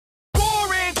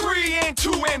and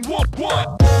 2 and 1.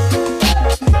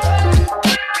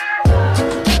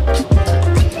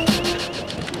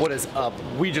 What is up?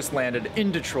 We just landed in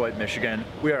Detroit, Michigan.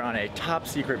 We are on a top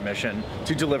secret mission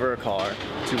to deliver a car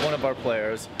to one of our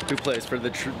players who plays for the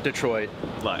Detroit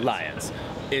Lions.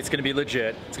 It's gonna be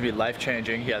legit. It's gonna be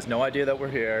life-changing. He has no idea that we're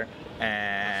here,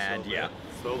 and yeah.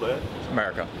 So lit.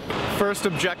 America. First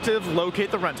objective, locate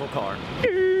the rental car.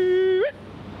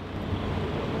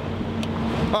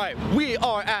 All right, we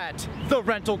are at the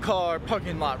rental car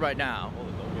parking lot right now.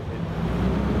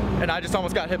 And I just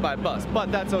almost got hit by a bus,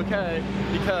 but that's okay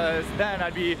because then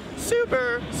I'd be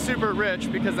super, super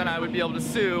rich because then I would be able to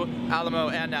sue Alamo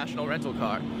and National Rental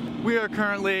Car. We are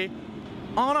currently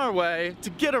on our way to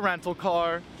get a rental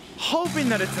car, hoping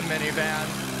that it's a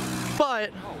minivan,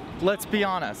 but let's be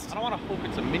honest. I don't want to hope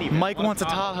it's a minivan. Mike wants a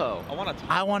Tahoe. I want a Tahoe.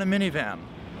 I want a minivan.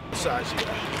 What size you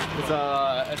got? It's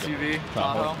a SUV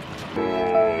Tahoe.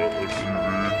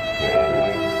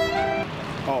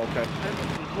 Oh, okay.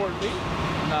 Record me?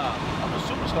 No. I'm a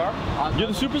superstar. You're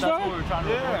the superstar? That's what we were trying to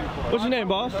record you for. What's your name,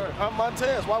 boss? I'm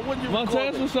Montez. Why wouldn't you record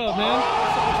Montez, me? what's up, man? Say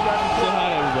hi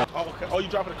to everybody. Oh, okay. Oh, you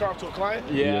dropping the car off to a client?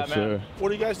 Yeah, Yes, man. sir. What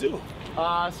do you guys do?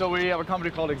 So we have a company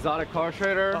called Exotic Car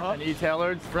Trader and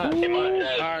e-tailored. Fresh. All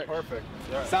right. Perfect.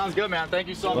 Yeah. Sounds good, man. Thank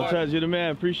you so much. Montez, you're the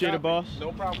man. Appreciate it, boss.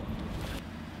 No problem.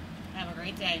 Have a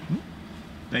great day.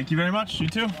 Thank you very much. You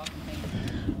too.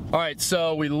 All right,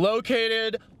 so we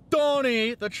located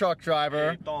Tony, the truck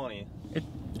driver. Hey, Tony.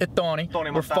 It's Tony. Tony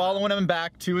We're Montana. following him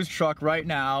back to his truck right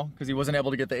now because he wasn't able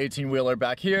to get the 18-wheeler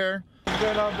back here. I was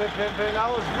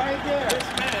right there. This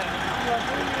man.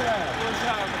 What's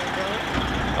happening,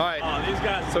 brother? All right. Oh, these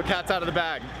guys. So cat's out of the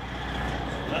bag.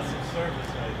 That's some service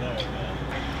right there, man.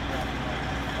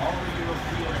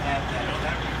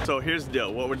 So here's the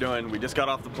deal, what we're doing, we just got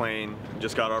off the plane,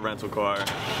 just got our rental car,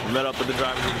 we met up with the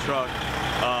drivers of the truck.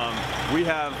 We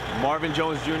have Marvin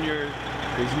Jones Jr.,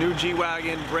 his new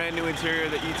G-Wagon, brand new interior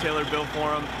that e-tailer built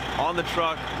for him, on the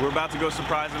truck. We're about to go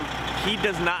surprise him. He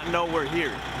does not know we're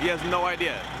here. He has no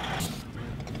idea.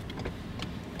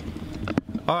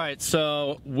 All right,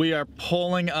 so we are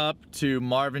pulling up to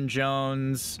Marvin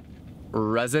Jones'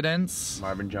 residence.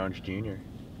 Marvin Jones Jr.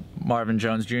 Marvin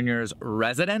Jones Jr.'s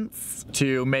residence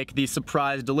to make the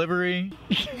surprise delivery.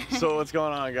 So what's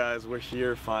going on, guys? We're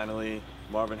here finally.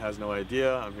 Marvin has no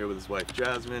idea. I'm here with his wife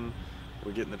Jasmine.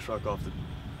 We're getting the truck off the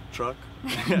truck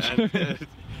and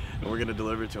we're gonna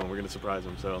deliver it to him. We're gonna surprise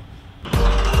him. So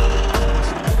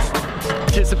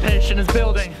Anticipation is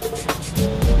building.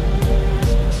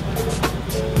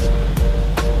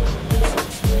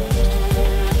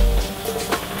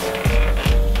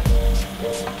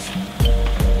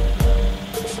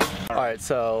 All right,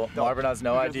 so Marvin has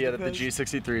no idea that the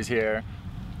G63 is here.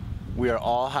 We are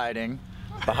all hiding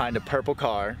behind a purple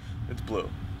car. it's blue.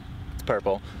 It's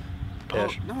purple. Oh,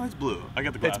 no, it's blue. I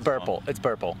got the glasses. It's purple. on. It's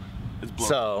purple. It's blue.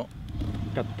 So,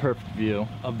 got the perfect view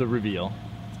of the reveal.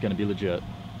 It's gonna be legit.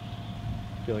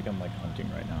 I feel like I'm like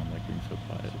hunting right now. I'm like being so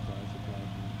quiet.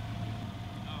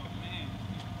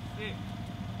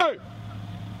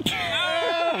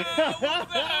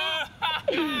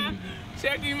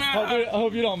 Check him out. I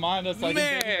hope you don't mind us like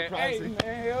Man, hey,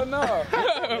 man, hell no.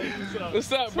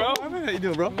 What's up, bro? How you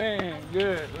doing, bro? Man,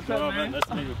 good. What's up, man? Nice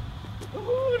to meet you.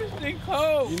 Ooh, this thing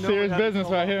cold. Serious business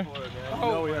right here. You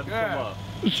know we have to come up.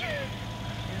 Yes,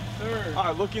 sir. All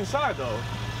right, look inside though.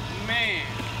 Man.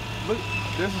 Look,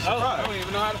 there's a I surprise. don't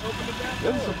even know how to open the back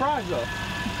There's a door. surprise though.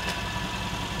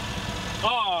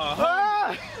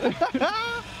 Oh,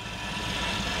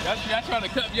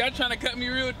 y'all trying to cut me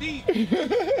real deep. We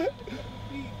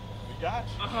got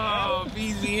you. Oh,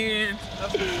 BZN.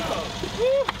 That's what's up.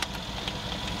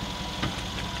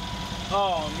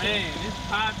 Oh man, it's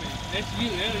popping. That's you.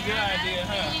 That was your idea,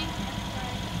 huh?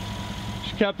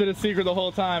 She kept it a secret the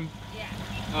whole time.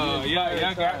 Oh,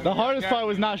 y'all got The hardest part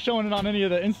was not showing it on any of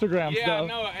the Instagram Yeah, stuff. I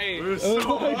know. Hey, It was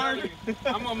so hard.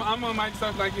 I'm on my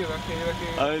stuff like this.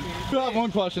 Okay. I still have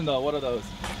one question though. What are those?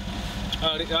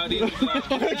 These are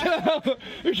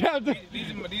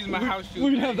my house shoes.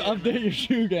 We're gonna have to update your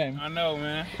shoe game. I know,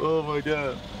 man. Oh my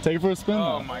god. Take it for a spin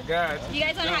Oh though. my God. You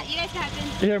guys want to? You guys can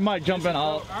have Here, Mike, jump in.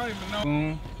 I don't even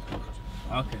know.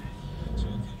 Okay.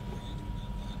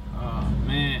 Oh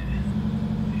man.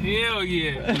 Hell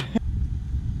yeah.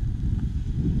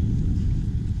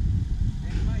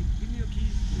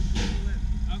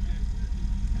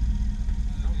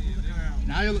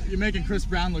 Now you're making Chris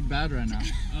Brown look bad right now.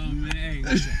 Oh man, hey,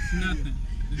 it's nothing.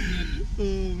 It's nothing. Oh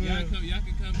man. Y'all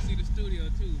can come see the studio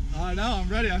too. Man. I know, I'm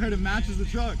ready. I heard it matches the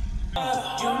truck.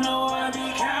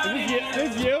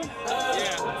 This you?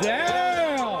 Yeah.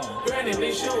 Damn! Granted,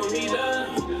 they showing me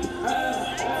love.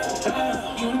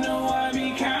 You know I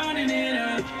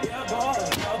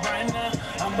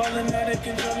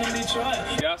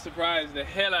Y'all surprised the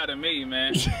hell out of me,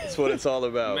 man. That's what it's all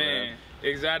about, man.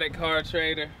 Exotic car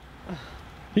trader.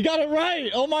 He got it right.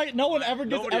 Oh my, no one ever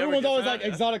gets, everyone's always like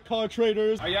exotic car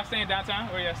traders. Are y'all staying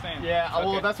downtown? Where y'all staying? Yeah, Okay.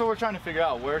 well, that's what we're trying to figure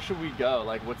out. Where should we go?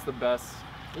 Like, what's the best?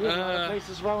 You got a lot of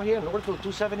places around here. North to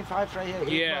 275 right here. 8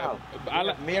 Yeah. Mile. You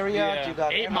got Marriott. You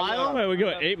got 8 Mile? Wait, we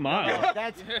go 8 miles. No,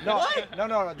 that's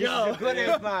no. This is a good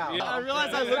 8 Mile. I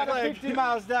realize I You look got like 50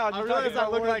 miles down. I You're realize talking I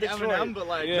about look we're in like Detroit. Eminem, but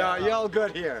like No, you're all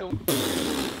good here.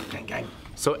 Gang, gang.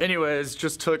 So anyways,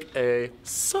 just took a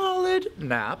solid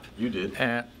nap. You did.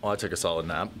 And, well, I took a solid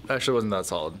nap. Actually, it wasn't that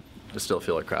solid. I still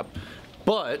feel like crap.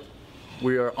 But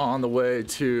we are on the way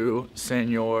to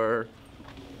Senor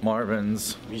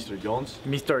Marvin's, Mr. Jones.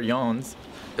 Mr. Jones'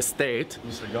 estate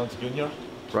Mr. Jones Jr.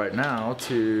 right now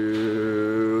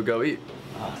to go eat.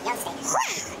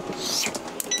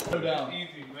 Go down.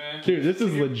 Easy, man. Dude, this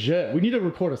is legit. We need to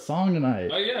record a song tonight.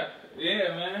 Oh yeah, yeah,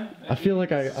 man. I feel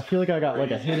like I got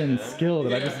like a hidden skill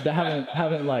that I just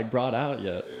haven't like brought out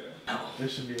yet.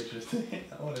 This should be interesting.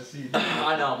 I want to see.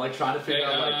 I know. I'm like trying to figure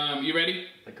Hey, out like you ready?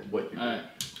 what. All right.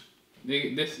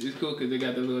 This is cool because they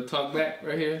got the little talk back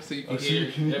right here, so you can hear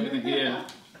everything. Yeah.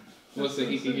 What's so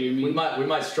he can hear me? We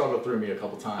might struggle through me a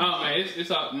couple times. Oh man,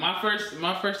 it's all, my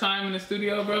first time in the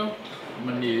studio, bro. I'm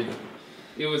gonna need.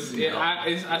 It was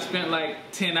I spent like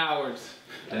 10 hours.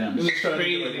 Damn. It was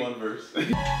crazy. Like one verse.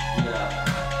 Yeah.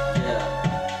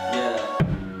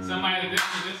 Somebody this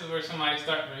is where somebody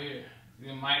start right here.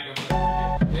 The mic over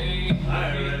here. Hey.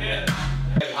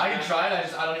 I can try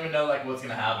it. I don't even know like what's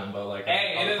gonna happen, but like.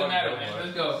 Hey, it doesn't matter, man.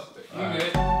 Let's go. You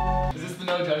good? Is this the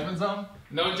no judgment zone?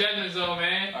 No judgment zone,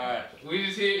 man. All right. We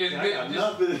just here. It's good. got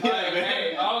Just, nothing. all right,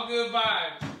 hey, all good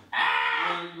vibes.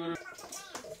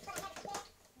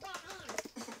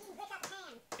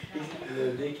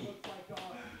 Little Dicky.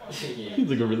 He's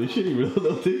like a really shitty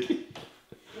little dicky.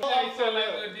 Hey, so like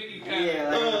little Diggy kind Yeah,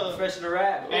 like fresh in the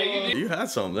rap. Hey, you You had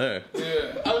some there.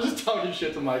 did. I was just talking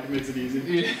shit to Mike. It makes it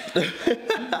easy.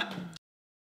 Yeah.